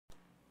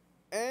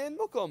And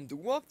welcome to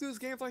Walkthrough's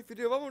Gameplay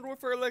video of Modern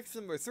Warfare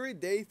Election number 3,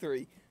 day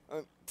 3.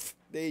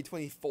 Day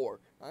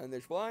 24. And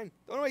there's one.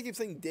 Don't know why I keep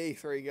saying day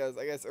 3, because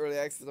I guess early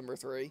access number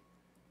 3.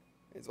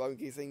 That's why we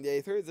keep saying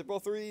day 3. Is it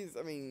both 3s?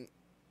 I mean,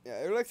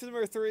 yeah, early access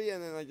number 3,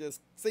 and then I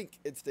just think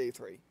it's day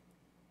 3.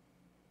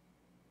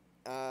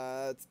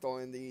 That's the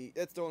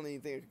only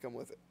thing I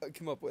could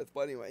come up with.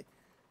 But anyway.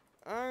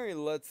 Alright,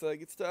 let's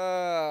get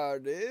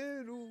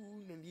started. Ooh,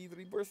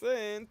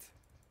 93%.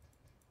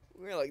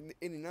 We were like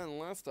 89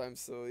 last time,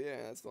 so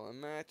yeah, that's not a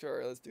match.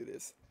 Alright, let's do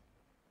this.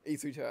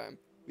 A3 time.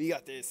 We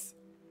got this.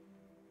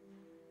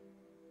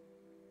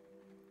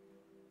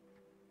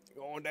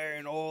 Going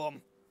down, all of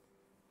them.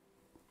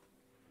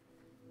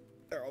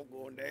 They're all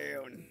going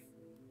down.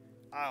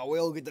 I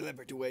will get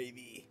delivered to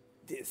AV.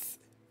 This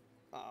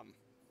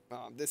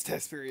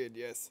test period,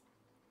 yes.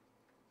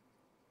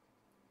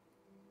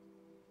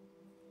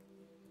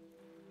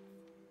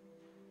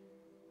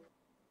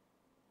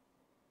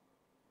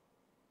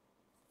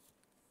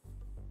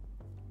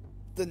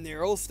 The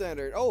narrow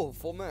standard. Oh,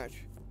 full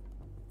match.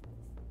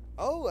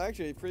 Oh,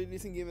 actually, a pretty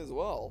decent game as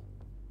well.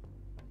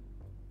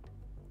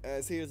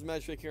 As here's the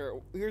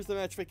matchmaker. Here's the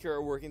matchmaker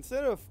at work.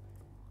 Instead of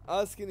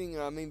us getting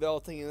main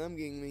battle tank and them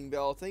getting main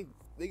battle tank,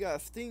 they got a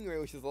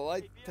Stingray, which is a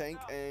light tank,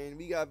 and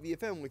we got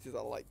VFM, which is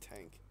a light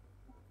tank.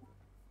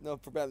 No,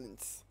 for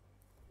balance.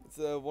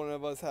 Instead of one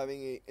of us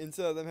having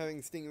instead of them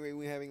having Stingray,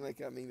 we having like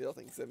a main battle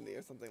tank 70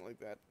 or something like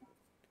that.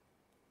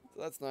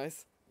 So that's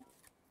nice.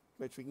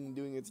 Matchmaking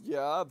doing its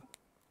job.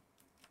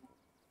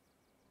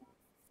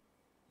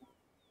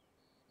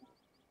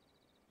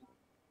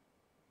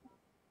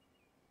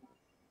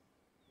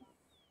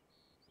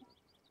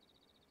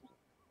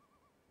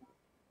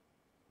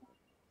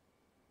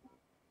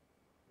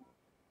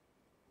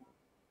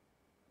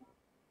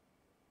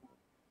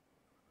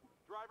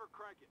 Driver,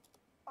 crank it.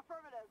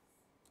 Affirmative.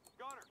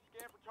 Gunner,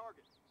 scan for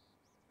target.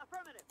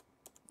 Affirmative.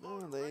 Oh,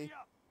 Loader, they. ready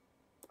up.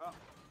 Up.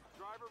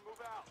 Driver,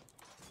 move out.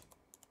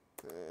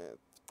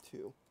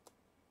 2.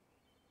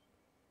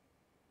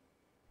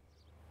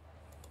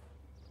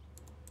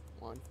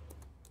 1.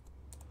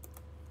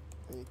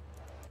 8.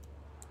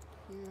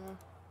 Yeah.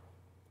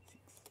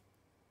 6.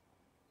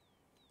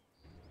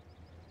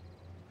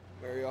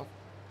 There we go.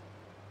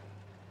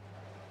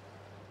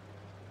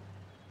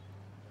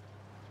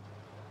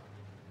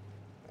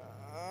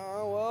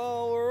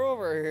 Well, we're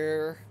over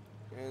here,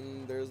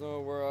 and there's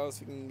nowhere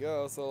else we can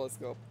go. So let's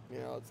go.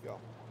 Yeah, let's go.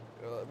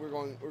 We're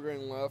going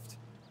left.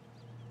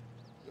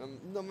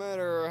 No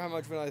matter how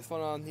much when I spun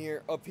on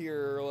here, up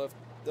here or left,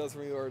 does for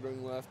me or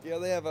doing left. Yeah,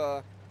 they have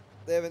an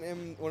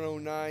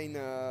M109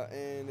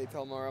 and a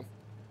Palmyra.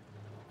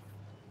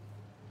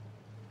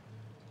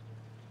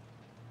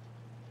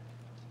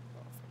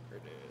 Oh, there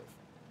it is.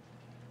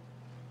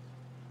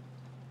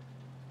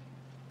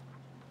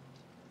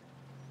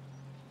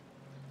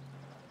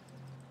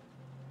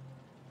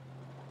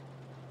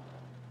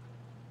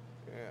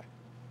 Yeah.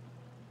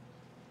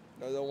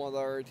 I don't want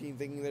our team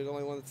thinking there's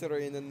only one that's center,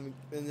 and then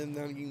them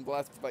getting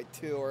blasted by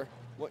 2 or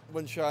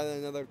one shot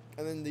and another,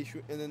 and then they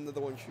shoot, and then another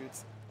one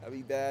shoots. That'd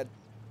be bad.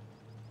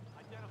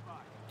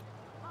 Identify.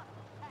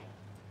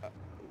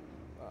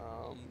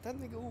 Time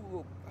to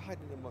go hide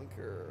in the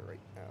bunker right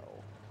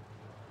now.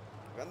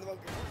 Found the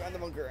bunker. Found the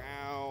bunker.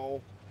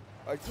 Ow.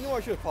 You know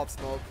I should have popped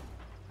smoke.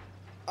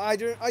 I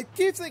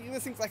keep thinking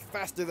this thing's like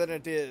faster than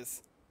it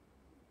is.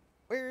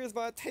 Where is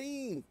my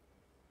team?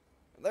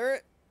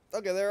 They're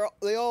okay.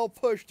 They all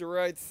pushed the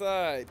right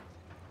side.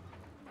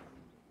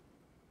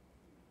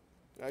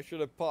 I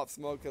should have popped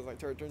smoke because my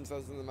turn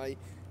says and my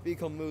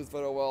vehicle moves,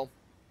 but oh well.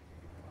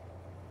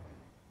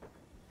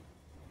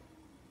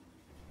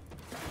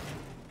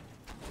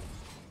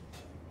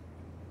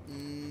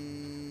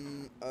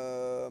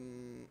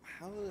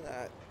 How did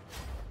that?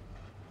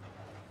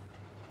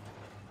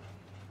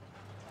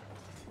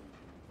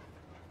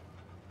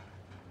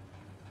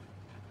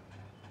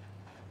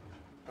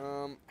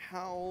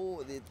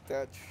 How did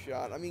that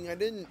shot? I mean, I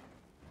didn't.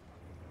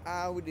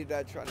 How did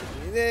that shot do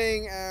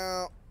anything?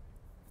 Ow.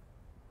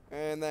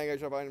 And then I got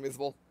shot by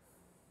invisible.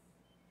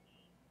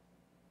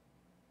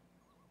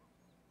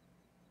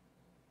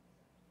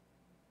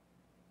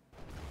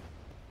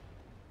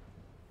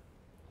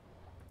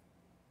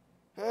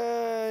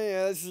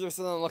 Yeah, this is just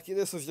an unlucky.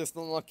 This was just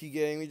an unlucky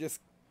game. We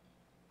just.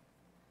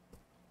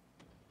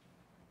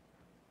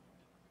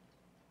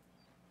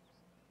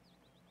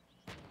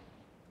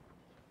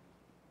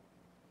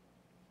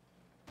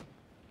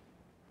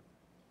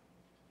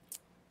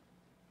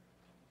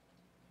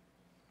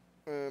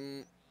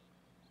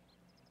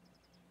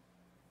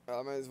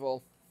 I might as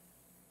well.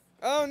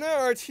 Oh no,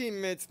 our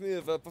teammates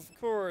move up. Of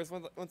course,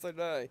 once I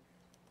die.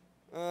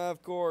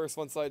 Of course,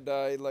 once I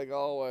die, like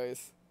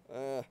always.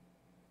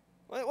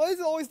 Why is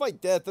it always my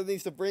death that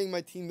needs to bring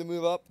my team to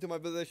move up to my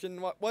position?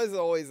 Why is it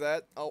always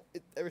that?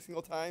 Every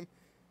single time.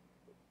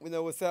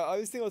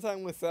 Every single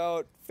time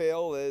without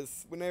fail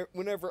is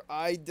whenever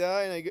I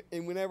die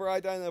and whenever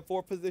I die in the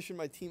 4th position,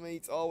 my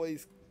teammates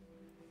always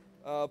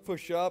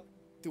push up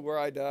to where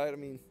I died. I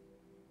mean,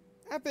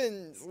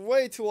 happens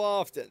way too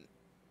often.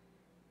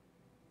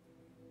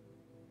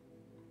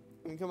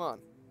 I mean, come on.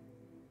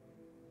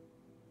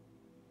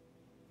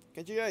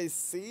 Can't you guys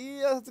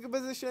see that's a good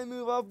position I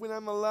move up when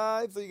I'm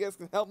alive, so you guys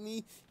can help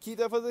me keep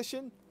that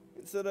position?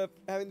 Instead of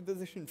having the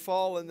position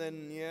fall and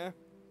then, yeah.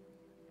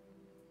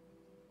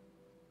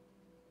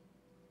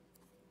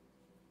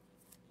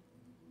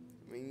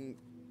 It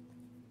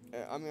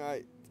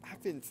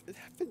happens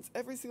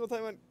every single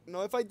time.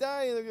 If I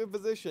die in a good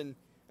position,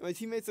 and my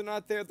teammates are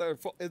not there,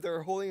 if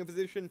they're holding a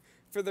position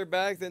further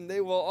back, then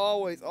they will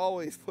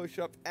always push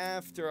up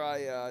after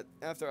I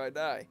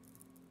die.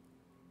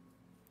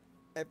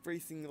 Every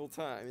single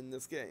time in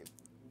this game.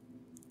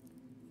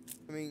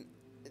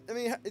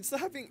 It's not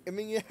happening.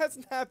 It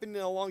hasn't happened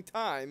in a long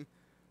time,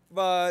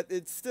 but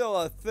it's still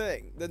a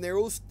thing. The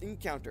narrow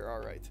encounter, all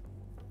right.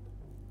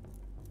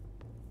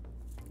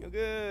 You're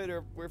good,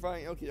 or we're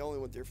fine. Okay, only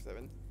 1 tier for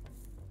 7.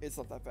 It's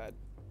not that bad.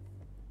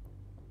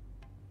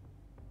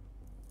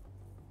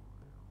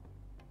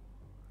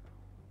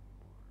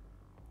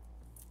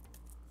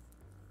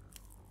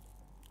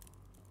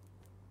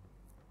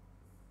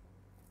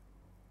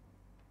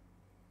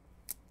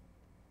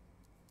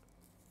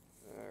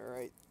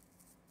 Alright.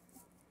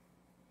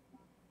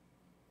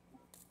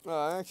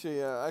 I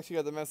actually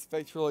got the Mass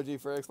Effect trilogy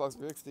for Xbox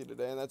 360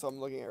 today, and that's what I'm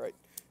looking at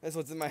That's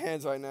what's in my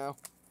hands right now.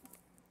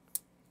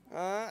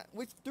 The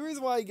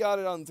reason why I got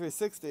it on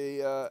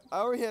 360, I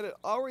already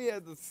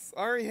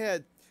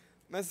had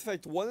Mass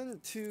Effect 1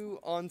 and 2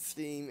 on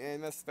Steam,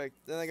 and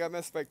then I got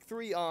Mass Effect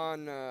 3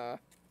 on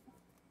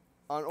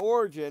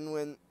Origin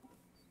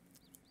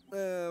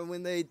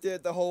when they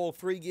did the whole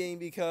free game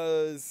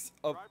because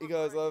of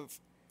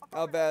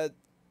how bad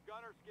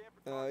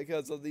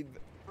because of the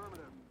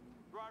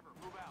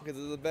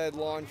bad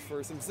launch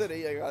for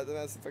SimCity. I got the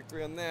Mass Effect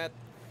 3 on that.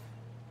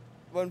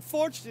 But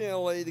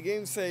unfortunately, the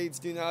game saves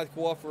do not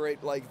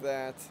cooperate like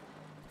that.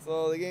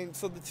 So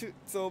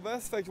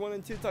Mass Effect 1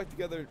 and 2 talk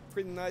together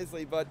pretty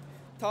nicely, but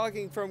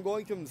going from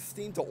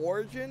Steam to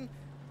Origin,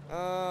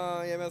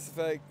 Mass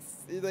Effect,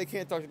 they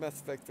can't talk to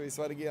Mass Effect 3,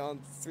 so I had to get on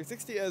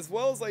 360 as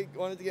well as I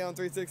wanted to get on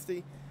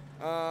 360,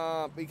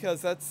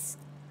 because that's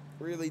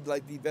really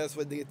like the best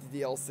way to get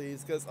the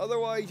DLCs, because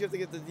otherwise you have to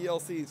get the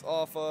DLCs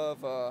off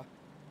of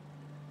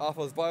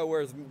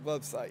BioWare's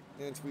website,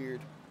 and it's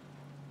weird.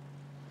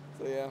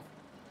 So yeah.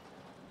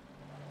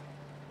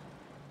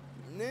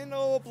 And then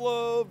I'll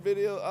upload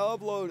video. I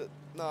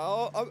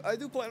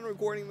do plan on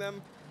recording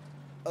them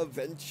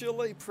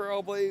eventually,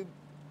 probably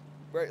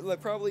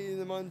in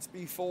the months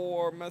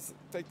before Mass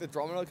Effect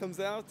Andromeda comes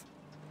out.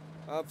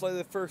 Play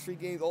the first 3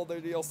 games, all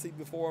their DLC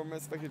before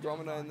Mass Effect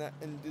Andromeda,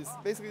 and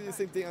just basically the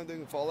same thing I'm doing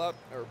with Fallout,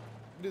 or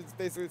just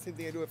basically the same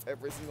thing I do with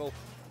every single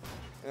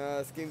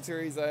game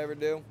series I ever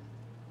do,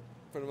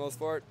 for the most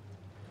part.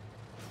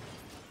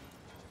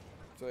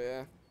 So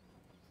yeah.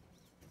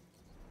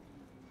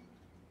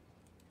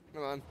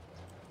 Come on.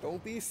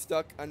 Don't be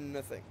stuck on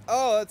nothing.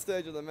 Oh, that's the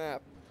edge of the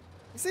map.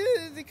 You see,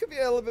 it could be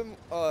a little bit...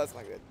 Oh, that's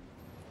not good.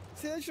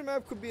 See, the edge of the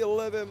map could be a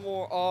little bit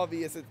more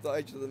obvious at the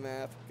edge of the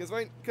map.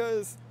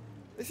 Because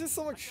there's just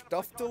so much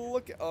stuff to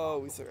look at. Oh,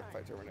 we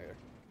certified Terminator.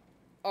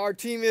 Our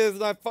team is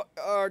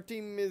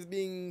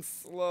being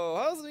slow.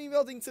 How's the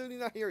melting City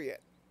not here yet?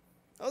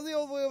 How's he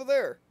all the way over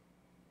there?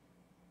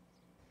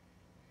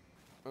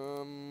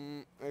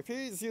 If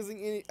he's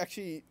using any...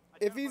 Actually...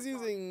 If he's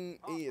using...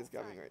 He is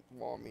coming right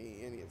for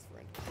me, and he is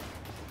friend.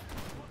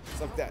 Just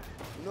like that.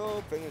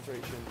 No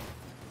penetration.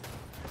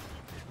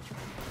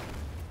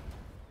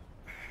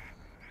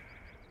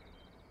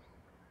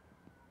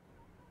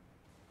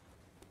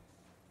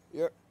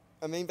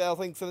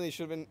 Battlefield 70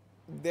 should have been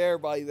there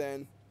by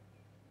then.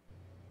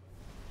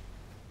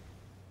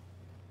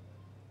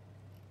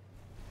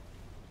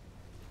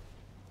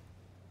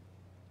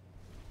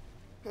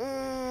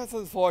 That's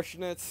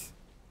unfortunate.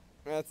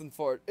 That's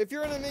unfortunate. If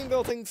you're in a main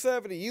building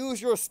 70,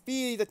 use your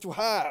speed that you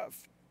have.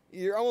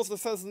 You're almost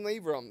Assassin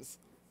Abrams.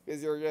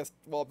 Because you're just,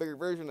 well, a bigger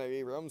version of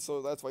Abrams,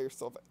 so that's why you're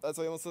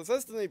almost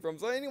Assassin Abrams.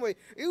 So anyway,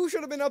 you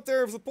should have been up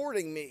there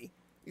supporting me.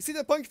 You see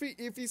the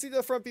if you see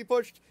the front be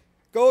pushed,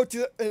 go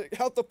to,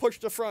 help to push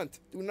the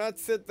front. Do not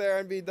sit there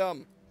and be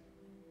dumb.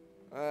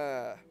 We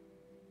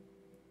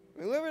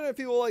haven't had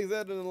people like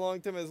that in a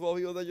long time as well.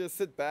 People that just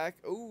sit back.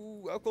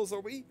 Ooh, how close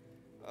are we?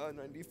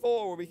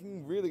 94, we're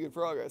making really good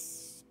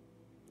progress.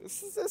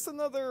 Is this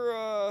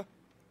another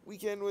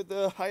weekend with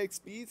the high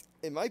XPs?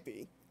 It might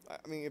be.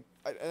 They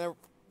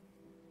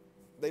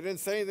didn't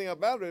say anything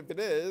about it if it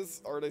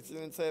is, or they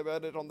didn't say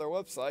about it on their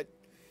website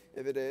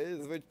if it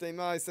is, which they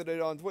might have said it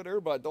on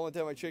Twitter, but the only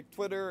time I check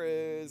Twitter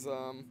is,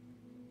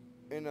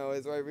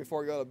 is right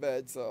before I go to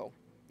bed, so,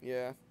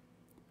 yeah.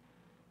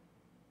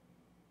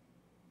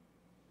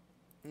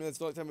 And that's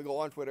the only time we go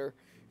on Twitter,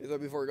 is right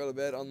before I go to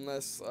bed,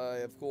 unless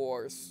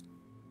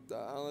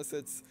unless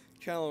it's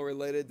channel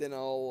related, then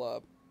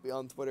I'll, be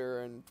on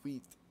Twitter and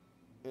tweet,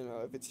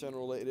 if it's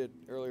channel related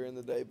earlier in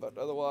the day, but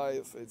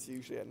otherwise, it's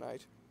usually at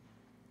night.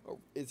 Or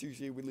it's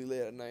usually really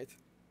late at night.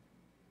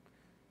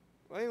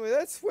 Well, anyway,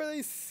 that's where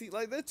they see,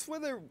 that's where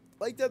they're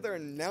like that their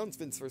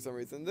announcements for some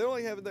reason. They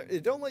only have they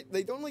don't like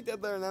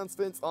that their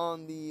announcements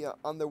on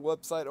their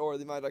website or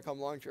the my.com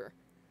launcher.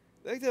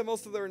 They like to have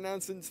most of their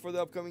announcements for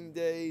the upcoming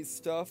day's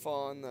stuff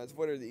on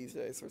Twitter these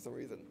days for some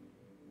reason.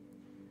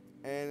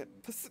 And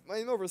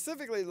more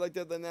specifically, like to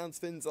have the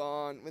announcements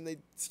on when they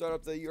start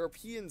up the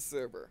European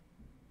server.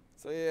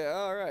 So yeah,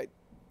 alright.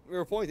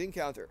 We're point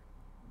encounter.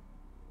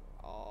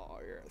 Oh,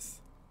 yes.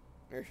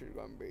 This is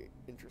going to be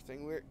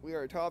interesting. We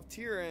are top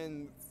tier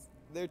and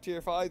their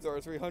tier 5s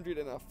are 300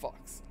 and a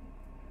fox.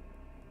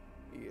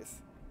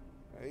 Yes.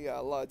 We got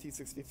a lot of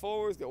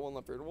T-64s, got one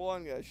Leopard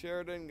 1, got a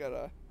Sheridan, got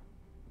a...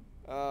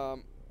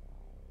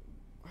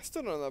 I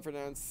still don't know how to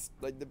pronounce,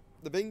 like,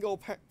 the Bengal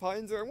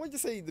Panzer. I wanted to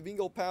say the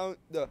Bengal Pound...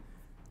 I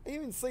didn't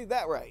even say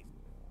that right.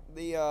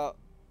 The,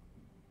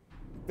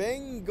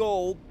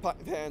 Bengal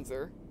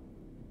Panzer.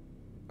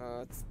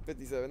 It's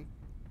 57.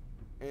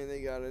 And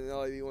they got an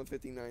LIV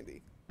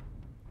 150-90.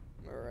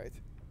 Alright.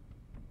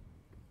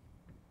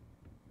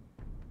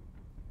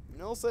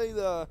 And I'll say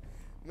the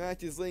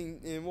match is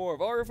leaning in more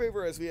of our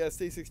favor as we have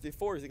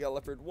T-64s. You got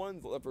Leopard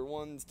 1s. Leopard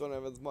 1s don't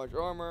have as much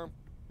armor.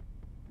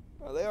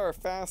 They are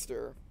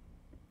faster.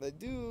 They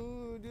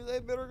do they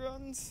have better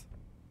guns?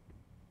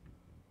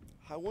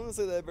 I want to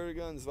say they have better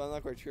guns, but I'm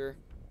not quite sure.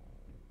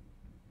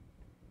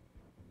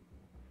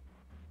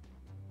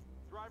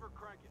 Driver,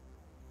 crank it.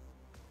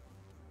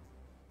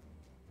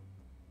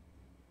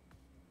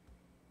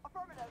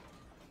 Affirmative.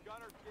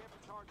 Gunner, scan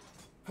for target.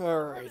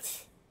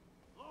 Alright.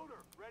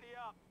 Loader, ready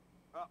up.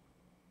 Up.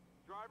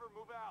 Driver,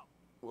 move out.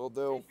 Will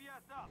do.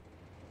 GPS up.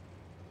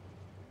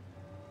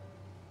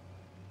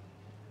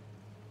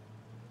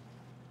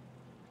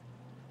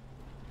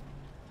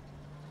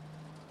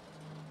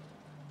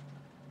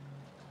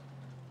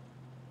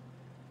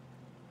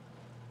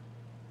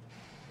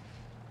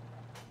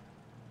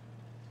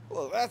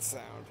 Well, that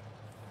sound.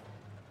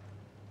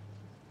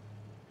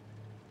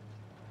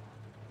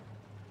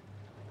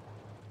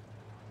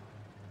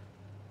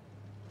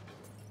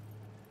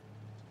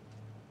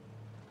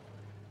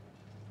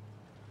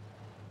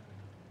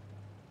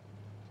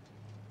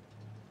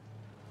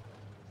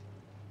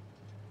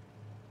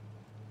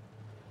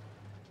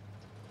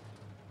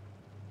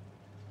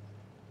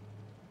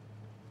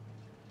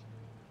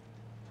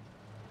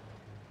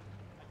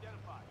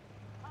 Identified.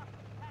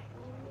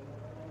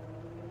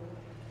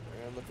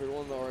 And the third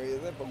one already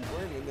is it, but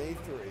we're in an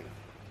A3.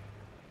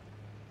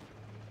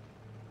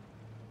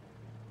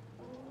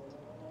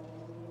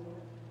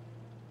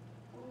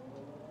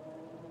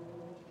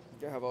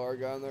 You have our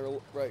guy on there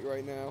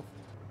right now.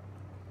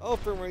 Oh,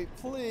 frame rate,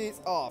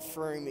 please. Oh,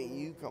 frame rate,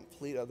 you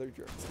complete other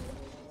jerks.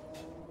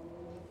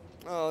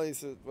 Oh, at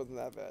least it wasn't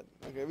that bad.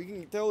 Okay, we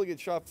can totally get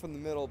shot from the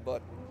middle,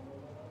 but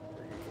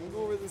can we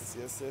go over this?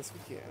 Yes, yes,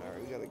 we can. All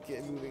right, we gotta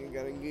get moving and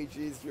gotta engage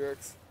these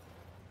jerks.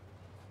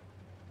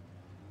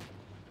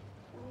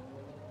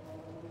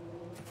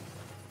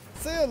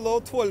 Say hello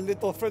to a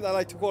little friend I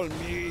like to call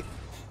me.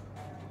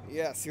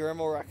 Yes, you're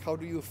Morak. How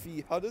do you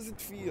feel? How does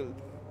it feel?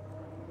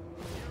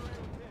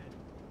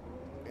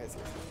 Yes,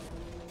 yes.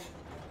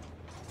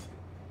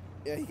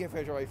 Yeah, he can't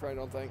finish our friend,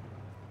 I don't think.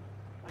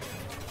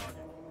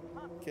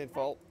 Can't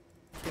fault.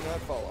 Cannot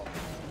follow.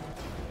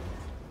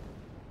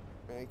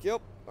 Thank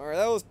you. Alright,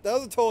 that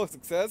was a total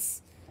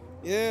success.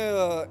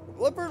 Yeah,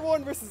 Leopard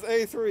 1 versus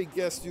A3,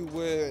 guess who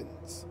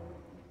wins?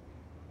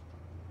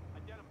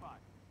 Identified.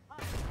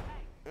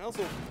 And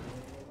also,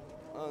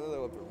 another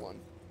Leopard 1.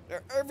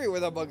 They're everywhere,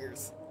 the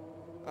buggers.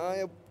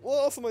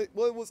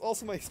 What was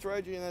also my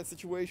strategy in that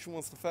situation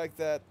was the fact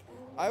that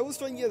I was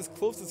trying to get as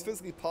close as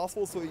physically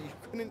possible, so he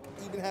couldn't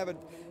even have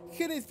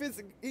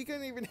he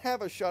couldn't even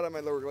have a shot at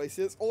my lower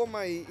glacis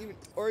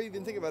or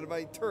even think about it,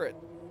 my turret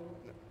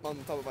on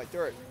top of my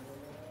turret,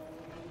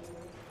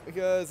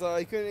 because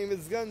he couldn't aim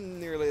his gun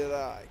nearly that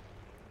high,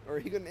 or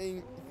he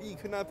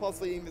could not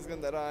possibly aim his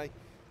gun that high.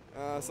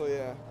 So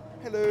yeah.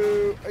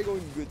 Hello, are you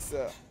going good,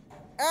 sir?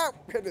 Ow!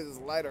 Hit his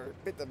lighter,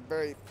 bit the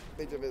very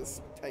edge of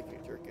his tank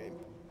jerk game.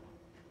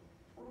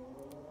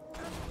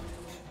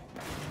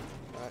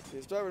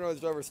 His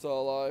driver's still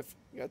alive.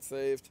 He got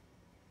saved.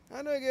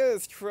 How did I get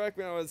his track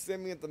when I was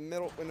aiming at the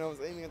middle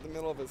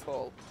of his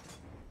hull?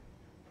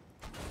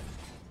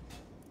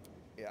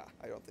 Yeah,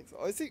 I don't think so.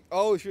 Oh, is he?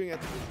 Oh, shooting at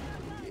the...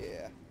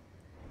 Yeah.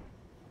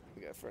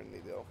 We got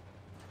friendly though.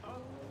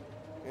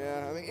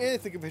 Yeah, I mean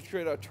anything can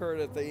penetrate a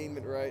turret if they aim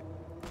it right.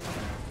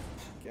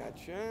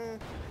 Gotcha.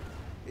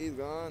 He's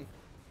gone.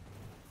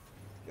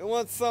 You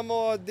want some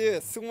more of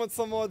this? You want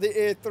some more of the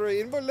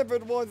A3? And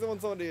Leopard 1s, you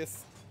want some of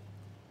this?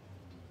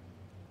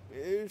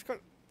 It's kind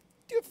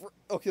of,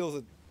 okay, those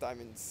are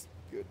diamonds.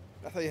 Good.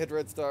 I thought you had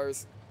red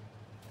stars.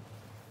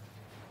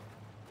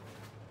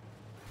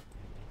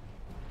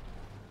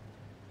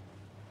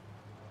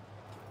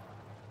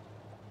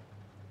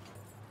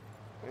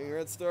 I mean,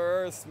 red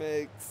stars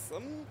make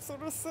some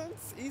sort of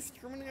sense. East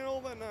Germany and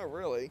all that? Not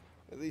really.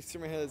 At least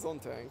Germany had his own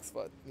tanks,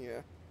 but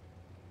yeah.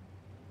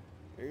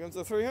 Here comes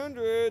the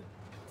 300.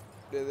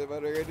 Did they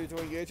better get to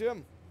engage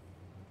him?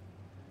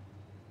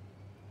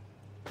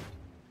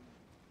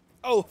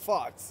 Oh,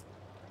 Fox.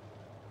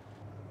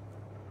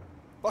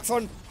 Fox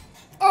on.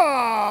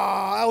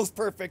 Ah, that was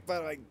perfect,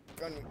 but I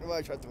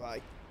shot too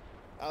high.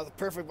 That was a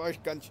perfect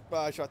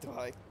shot too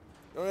high.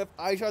 Don't know if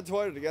I shot too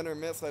hard again or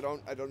missed. I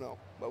don't know.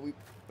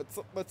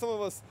 But some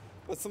of us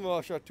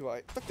shot too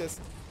high. Fuck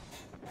this.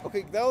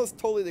 Okay, that was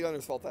totally the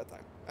gunner's fault that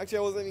time. Actually,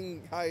 I wasn't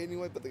aiming high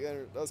anyway, but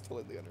that was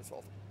totally the gunner's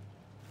fault.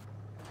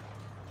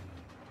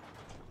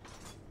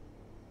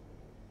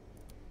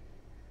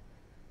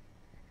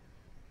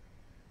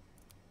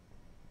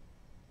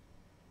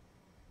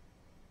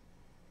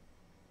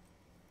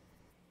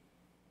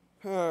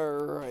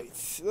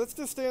 Alright, let's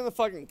just stay on the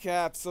fucking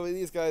cap. So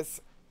these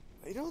guys,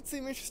 they don't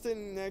seem interested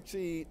in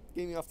actually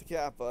getting me off the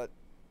cap, but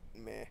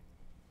meh.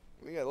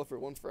 We gotta look for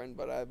one friend,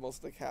 but I have most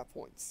of the cap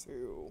points, so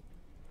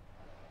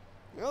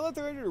you know that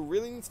the Raider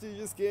really needs to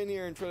just get in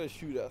here and try to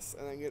shoot us,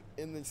 and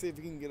then see if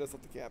he can get us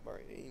off the cap.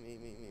 Alright,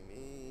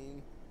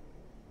 aim.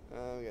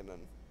 We got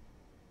none.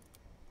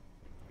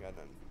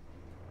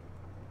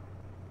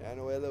 Got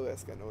no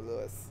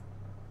Lewis.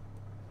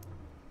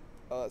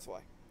 Oh, that's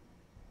why.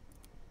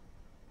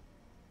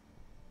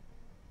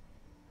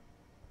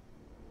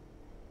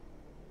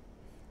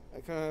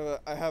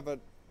 I have a,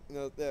 you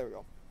know, there we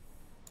go.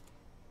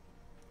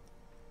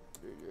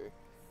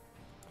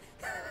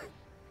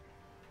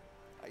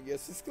 I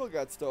guess he still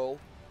got stole.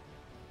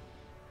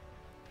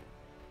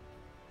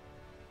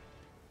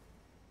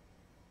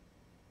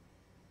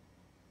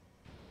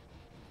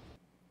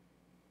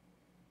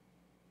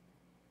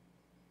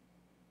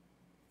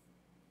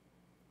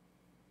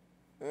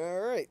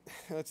 Alright,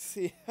 let's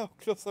see how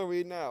close are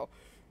we now.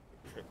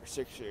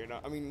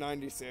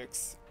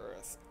 96.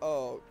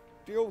 Oh,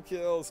 0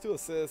 kills, 2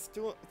 assists,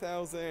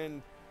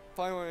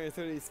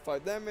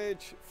 2,535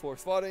 damage, 4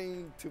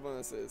 spotting, 2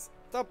 bonuses.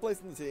 Top place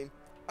in the team.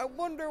 I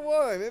wonder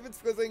why. Maybe it's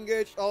because I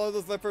engaged all of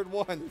those leopard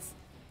ones.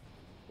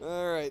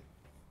 Alright.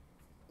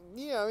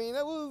 Yeah, I mean,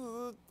 that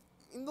was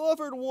in the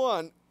leopard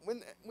 1.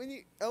 When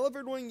you a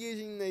leopard 1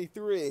 engaging a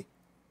 3,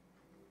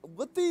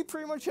 what they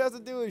pretty much have to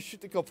do is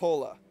shoot the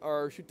cupola,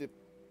 or shoot the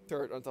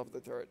turret on top of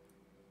the turret.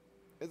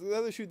 It's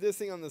either shoot this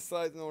thing on the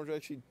side in order to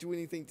actually do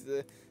anything to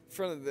the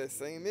front of this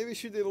thing. Maybe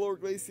shoot the lower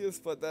glaciers,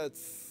 but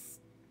that's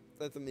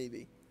a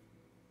maybe.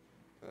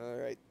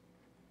 Alright.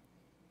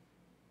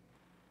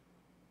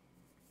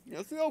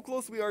 Let's see how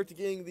close we are to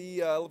getting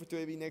the Leopard 2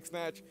 AB next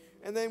match,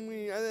 and then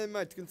I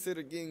might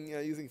consider getting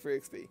using free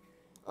XP.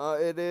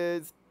 It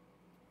is.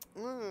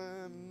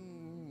 I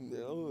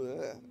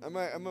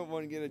might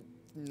want to get it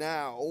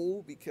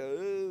now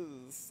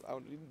because I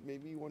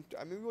maybe want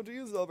to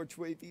use the Leopard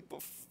 2 AB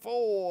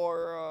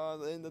before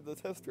the end of the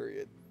test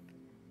period.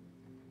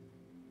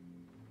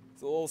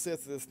 So we'll see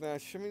after this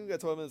match. I mean, we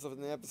got 12 minutes left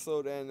in the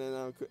episode, and then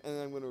I'm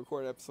going to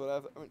record an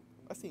episode.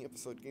 I think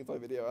episode gameplay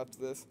video after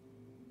this.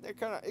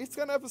 It's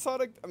kind of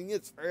episodic. I mean,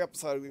 it's very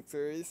episodic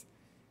series,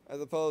 as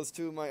opposed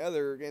to my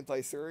other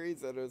gameplay series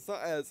that it's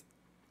not as.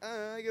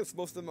 I guess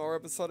most of them are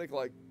episodic,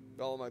 like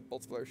all of my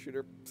multiplayer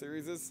shooter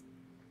series is,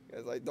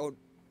 as I don't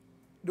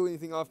do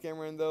anything off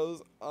camera in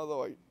those.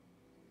 Although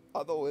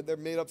they're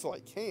made up so I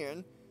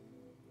can,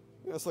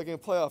 you know, so I can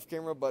play off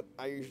camera, but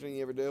I usually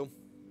never do.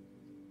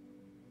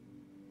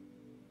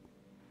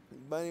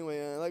 But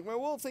anyway, like my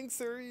World Think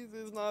series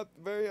is not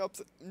very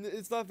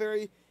it's not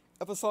very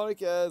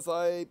episodic, as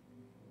I,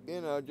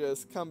 you know,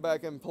 just come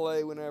back and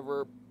play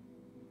whenever,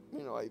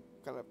 you know, I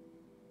come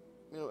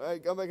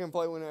back and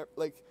play whenever,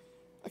 like,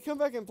 I come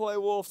back and play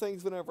Wolf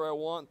Things whenever I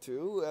want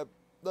to.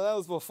 That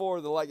was before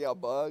the lag out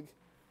bug,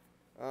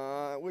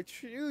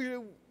 which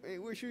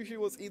usually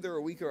was either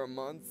a week or a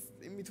month.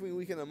 In between a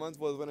week and a month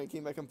was when I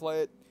came back and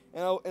play it,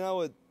 and I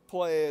would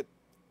play it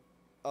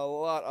a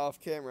lot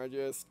off camera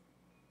just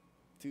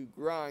to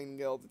grind and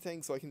get all the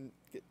tanks so I can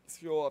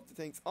show up the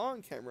tanks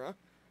on camera.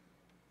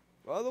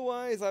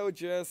 Otherwise, I would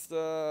just,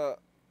 I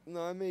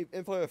may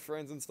play with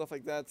friends and stuff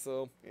like that,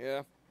 so,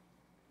 yeah.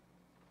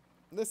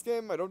 In this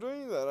game, I don't do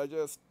any of that.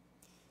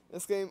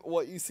 This game,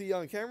 what you see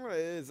on camera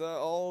is,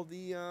 all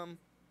the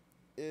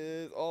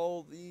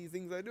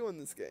things I do in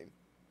this game.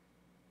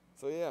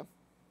 So, yeah.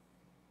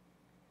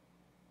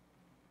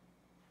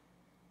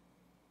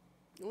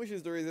 Which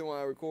is the reason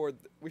why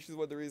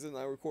the reason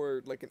I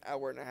record, like, an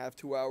hour and a half,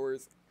 2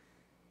 hours,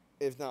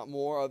 if not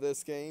more, of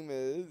this game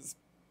is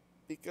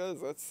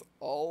because that's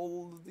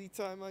all the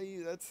time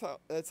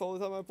that's all the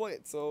time I play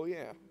it. So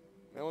yeah,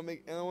 I want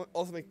to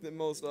also make the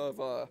most of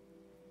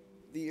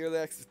the early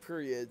access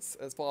periods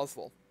as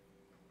possible.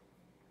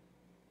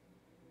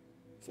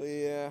 So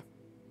yeah.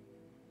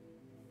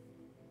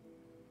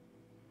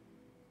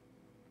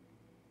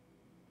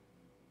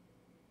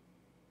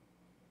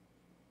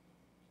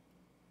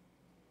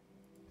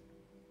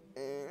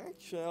 And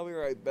actually, I'll be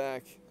right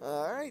back.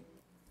 Alright.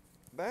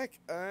 Back,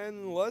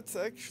 and let's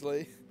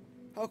actually.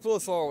 How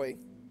close are we?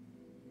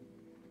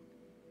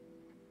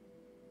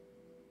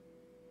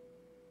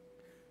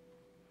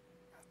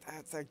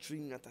 That's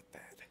actually not that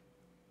bad.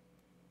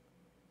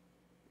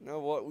 You know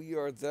what? We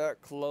are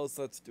that close.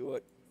 Let's do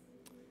it.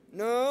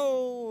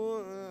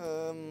 No.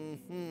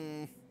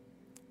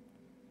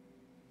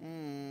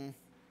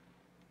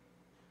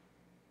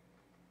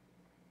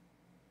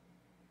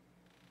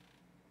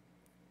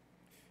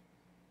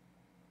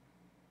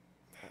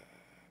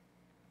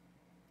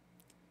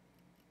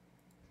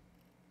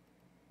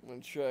 I'm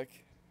gonna check.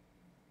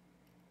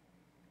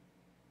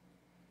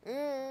 We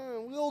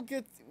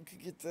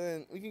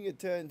can get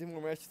 10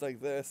 more matches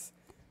like this.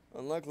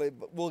 Unluckily,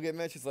 but we'll get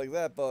matches like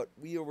that. But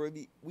we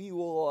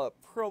will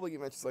probably get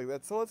matches like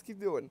that. So let's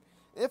keep doing.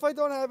 If I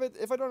don't have it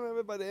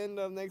by the end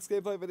of next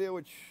gameplay video,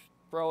 which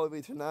probably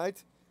be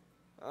tonight,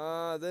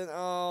 then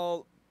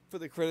I'll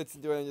put the credits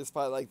into it and just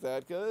fight like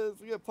that, because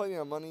we got plenty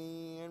of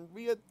money and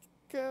we got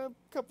a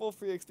couple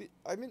free XP.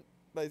 I mean,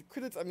 by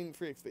credits, I mean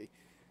free XP.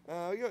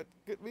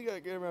 We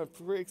got good amount of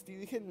free XP.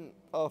 We can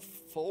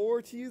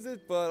afford to use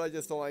it, but I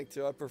just don't like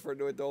to. I prefer to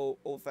do it the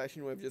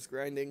old-fashioned way of just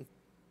grinding.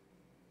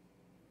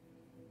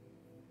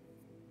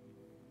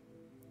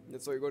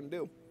 That's what you're going to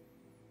do.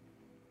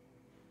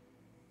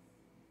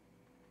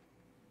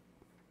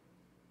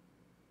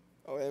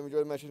 Oh, and we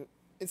joined the match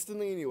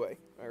instantly anyway.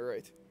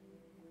 Alright.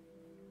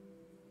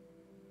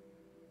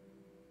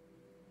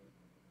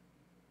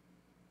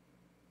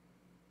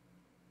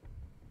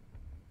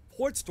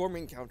 Port storm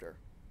encounter.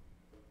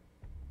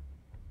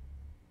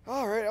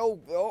 Alright,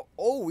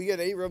 oh, we got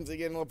Abrams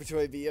again, up to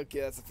AV.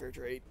 Okay, that's a fair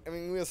trade. I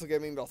mean, we also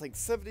get maybe I'll take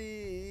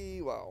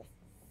 70. Wow.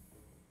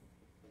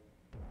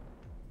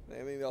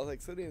 Maybe I'll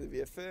take 70 in the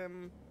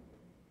VFM.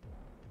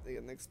 They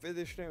got an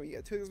expeditionary. We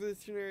got 2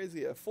 expeditionaries.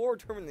 We got 4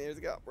 terminators.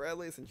 We got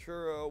Bradley,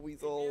 Centura,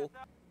 Weasel,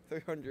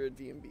 300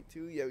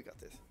 VMB2. Yeah, we got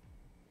this.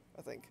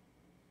 I think.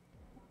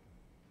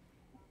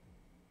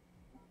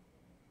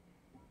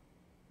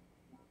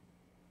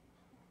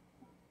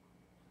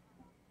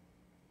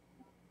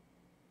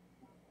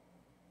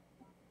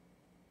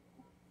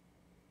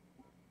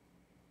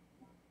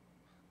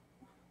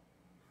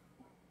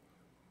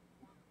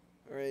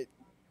 Alright.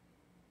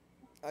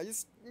 I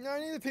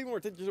need to pay more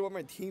attention to what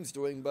my team's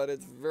doing, but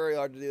it's very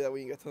hard to do that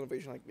when you get a ton of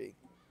patient like me.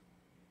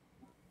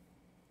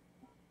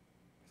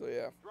 So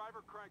yeah.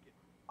 Driver, crank it.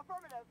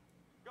 Affirmative.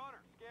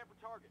 Gunner, scan for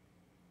target.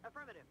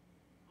 Affirmative.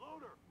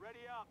 Loader,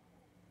 ready up.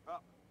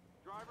 Up.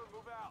 Driver,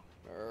 move out.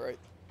 Alright.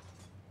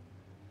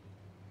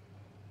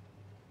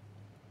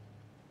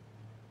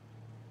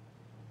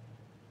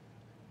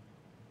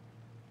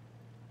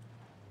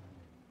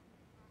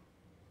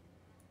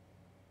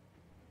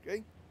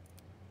 Okay.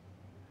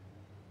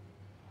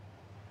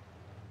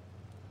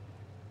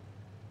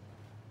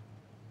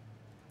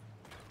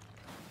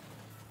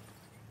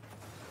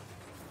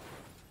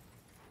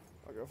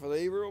 I'll go for the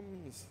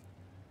Abrams.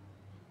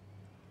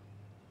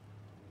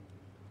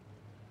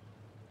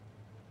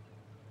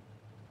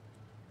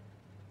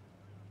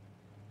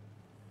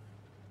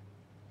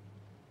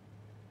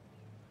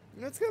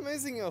 You know, it's kind of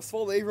amazing how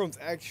small the Abrams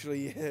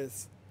actually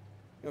is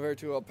compared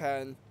to a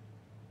Pan.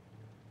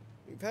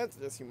 I mean, Pans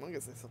are just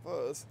humongous, I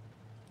suppose.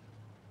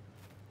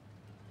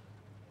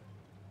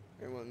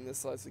 Everyone on this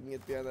side so we can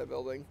get behind that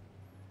building.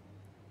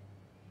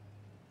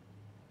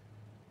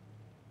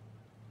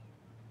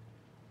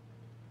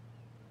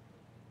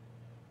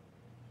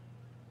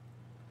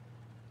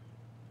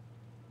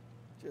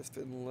 Just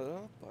been lit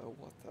up by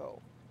what the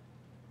hell?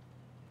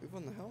 People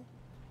in the hell?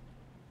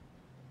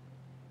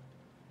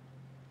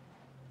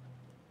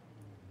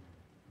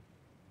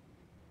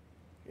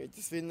 Yeah,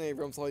 just feeding the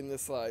Abrams holding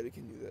this side, we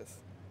can do this.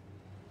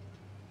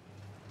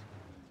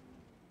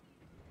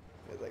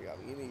 Yeah, they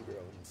got me in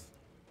Abrams.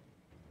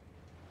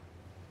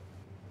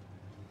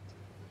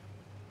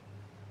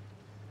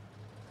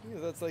 Yeah,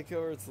 that's like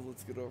covered, so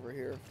let's get over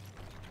here.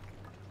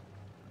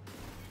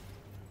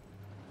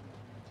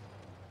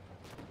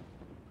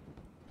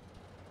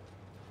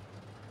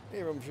 Hey,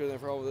 I'm sure they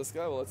have a problem with this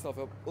guy. Well,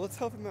 let's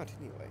help him out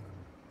anyway.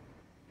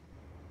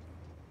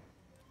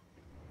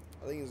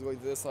 I think he's going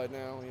to this side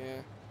now.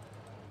 Yeah.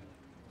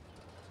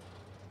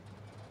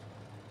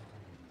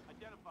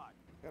 Identified.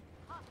 Yep.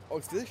 Oh,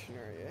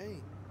 expeditionary, eh?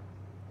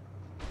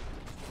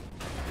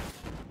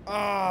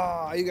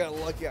 Ah, you got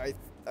lucky. I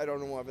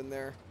don't know what happened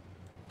there.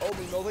 Oh,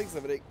 no thanks,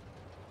 70.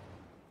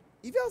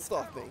 He bounced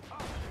off me.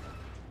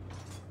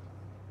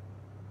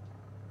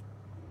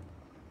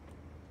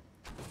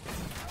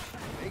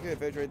 You can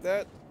infiltrate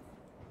that.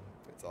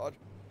 That's odd.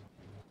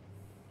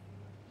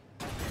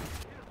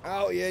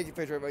 Oh, yeah, you can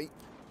infiltrate me.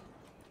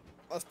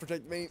 Must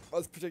protect me.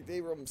 Must protect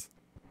Abrams.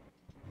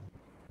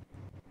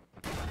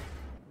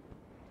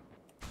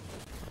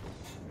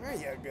 There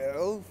you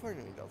go.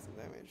 Finally dealt some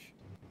damage.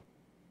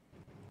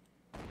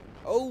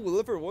 Oh,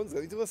 Liver 1's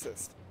going to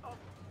assist.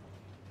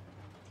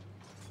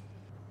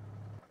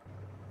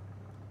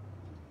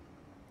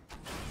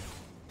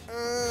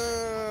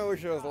 I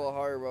wish it was a little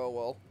higher, but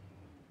well.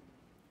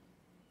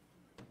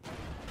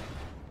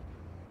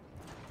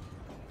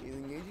 He's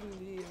engaging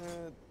the,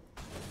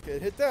 okay,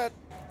 hit that.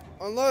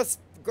 Unless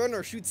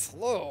Gunner shoots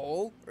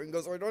slow, and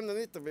goes right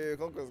underneath the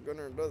vehicle, because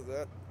Gunner does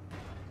that.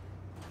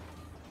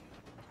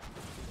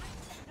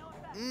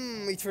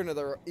 He turned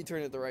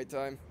at the right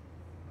time.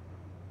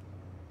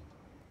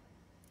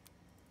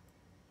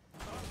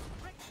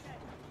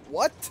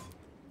 What?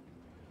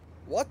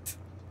 What?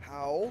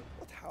 How?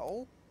 What?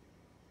 How?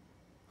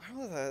 I don't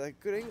know that a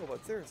good angle,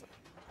 but seriously.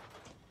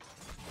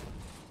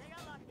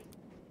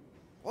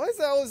 Why is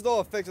that always no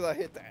effect that I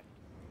hit that?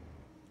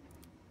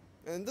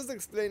 And it doesn't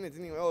explain it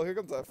anyway. Oh, here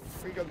comes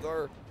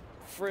our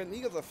friend.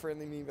 He got a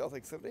friendly meanwhile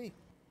activity.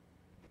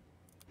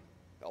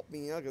 Help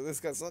me out, because this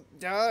guy's not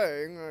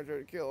dying. I'm gonna try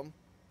to kill him.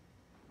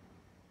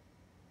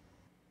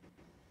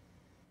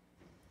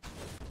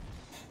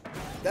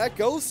 That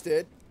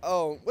ghosted.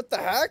 Oh, what the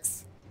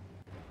hex?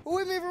 Who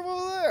hit me from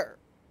over there?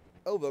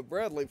 Oh, the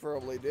Bradley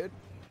probably did.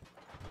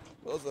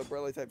 Well, that was a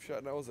Bradley type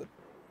shot, now was it?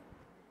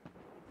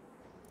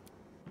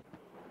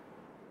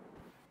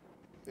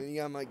 And you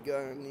got my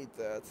gun underneath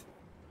that.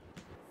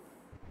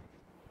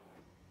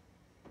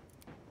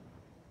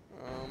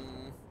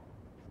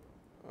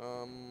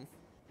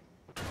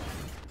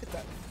 Hit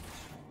that.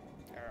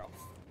 Arrow.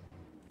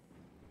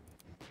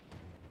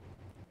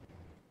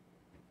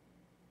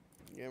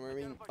 Yeah, I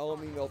mean, all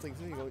of me melting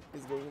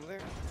is going over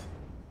there.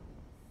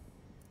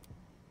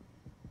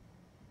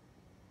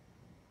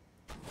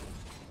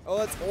 Oh,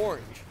 that's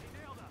orange.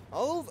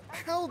 Oh,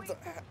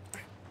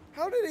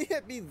 how did he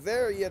hit me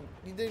there yet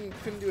you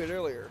couldn't do it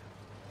earlier?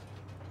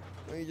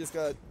 Well, you just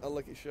got a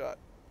lucky shot.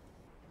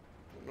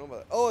 I don't know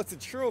about that. Oh, it's a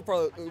true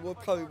probably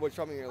what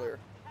shot me earlier.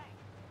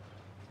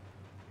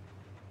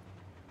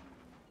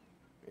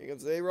 Here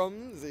comes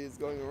Abrams, he's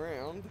going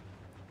around.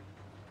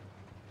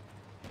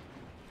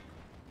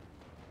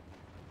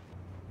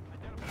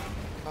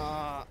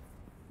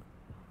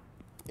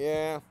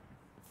 Yeah.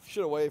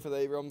 Should have waited for the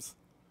Abrams.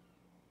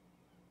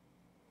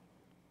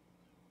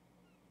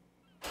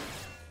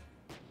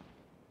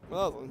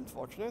 Well, that was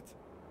unfortunate.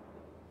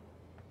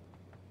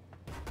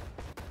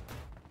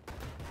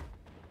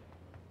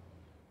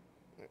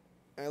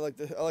 I like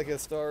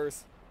his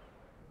stars.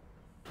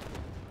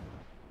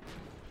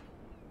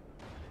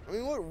 I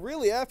mean, what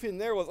really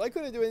happened there was I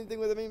couldn't do anything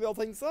with the main belt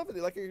thing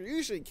somebody like I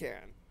usually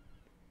can.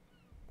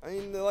 I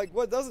mean, like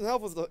what doesn't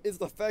help is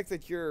the fact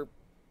that your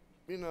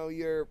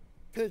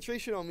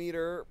penetration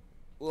meter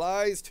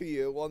lies to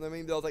you on the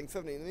main belt tank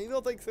 70. The main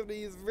belt tank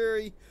 70 is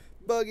very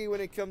buggy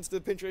when it comes to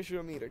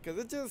penetration meter because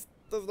it just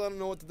does not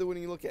know what to do when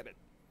you look at it.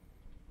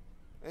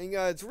 And you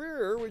got its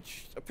rear,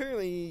 which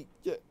apparently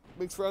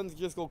makes rounds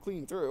just go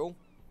clean through.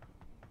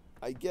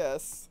 I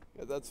guess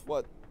that's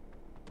what,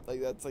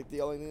 that's like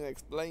the only thing that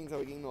explains how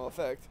it gained no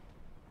effect.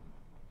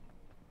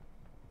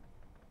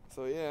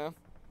 So yeah.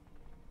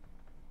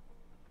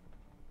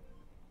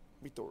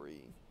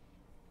 Victory.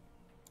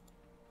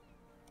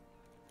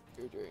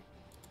 Victory.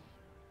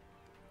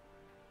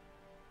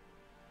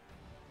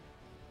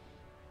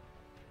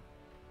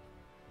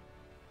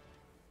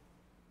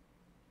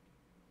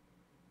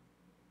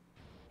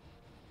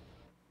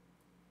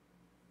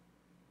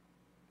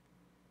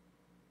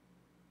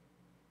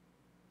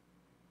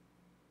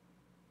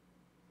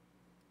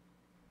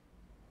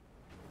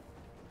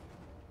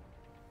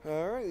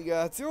 Alright, we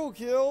got 0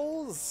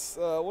 kills,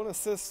 1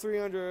 assist,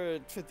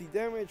 350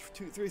 damage,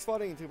 3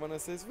 spotting, and 2 1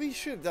 assists. We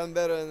should have done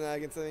better than that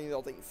against any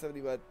Belt Tank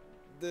 70, but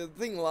the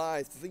thing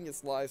lies. The thing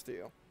just lies to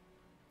you.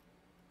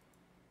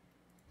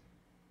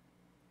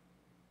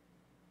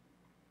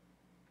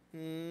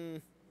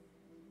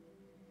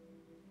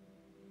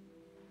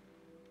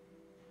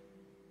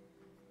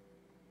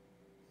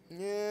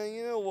 Yeah,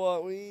 you know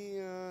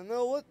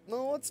what?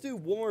 Let's do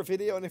one more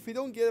video, and if we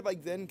don't get it by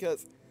then,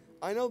 because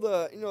I know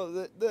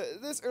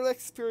this early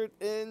access period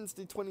ends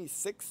the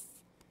 26th.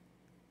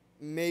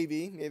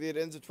 Maybe it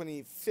ends the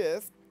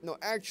 25th. No,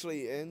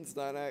 actually ends,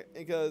 not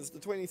because the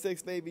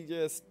 26th maybe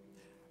just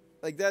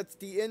like that's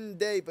the end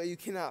date, but you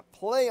cannot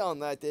play on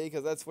that day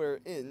because that's where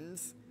it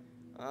ends.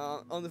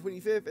 On the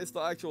 25th, it's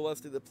the actual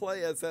last day to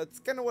play, as that's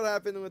kind of what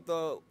happened with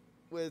the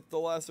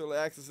last early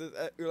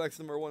access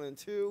number 1 and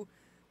 2,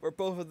 where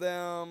both of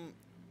them,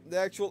 the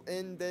actual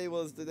end day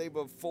was the day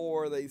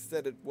before they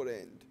said it would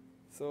end.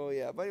 So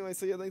yeah, but anyway,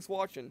 so yeah, thanks for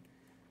watching.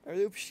 I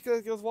really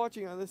appreciate you guys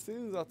watching on this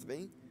video. That's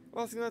me.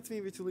 Well, it's not to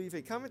me to leave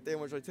a comment there,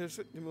 which I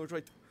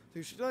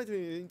should like to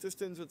be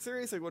interested in what's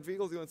serious, like what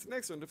vehicles you want to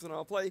next one, if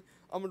I'll play.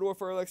 I'm gonna do it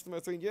for Alex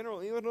to 3 in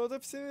general, even though the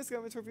serious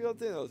comments for people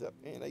up.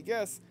 And I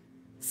guess,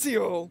 see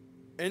you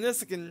in a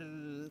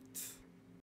second.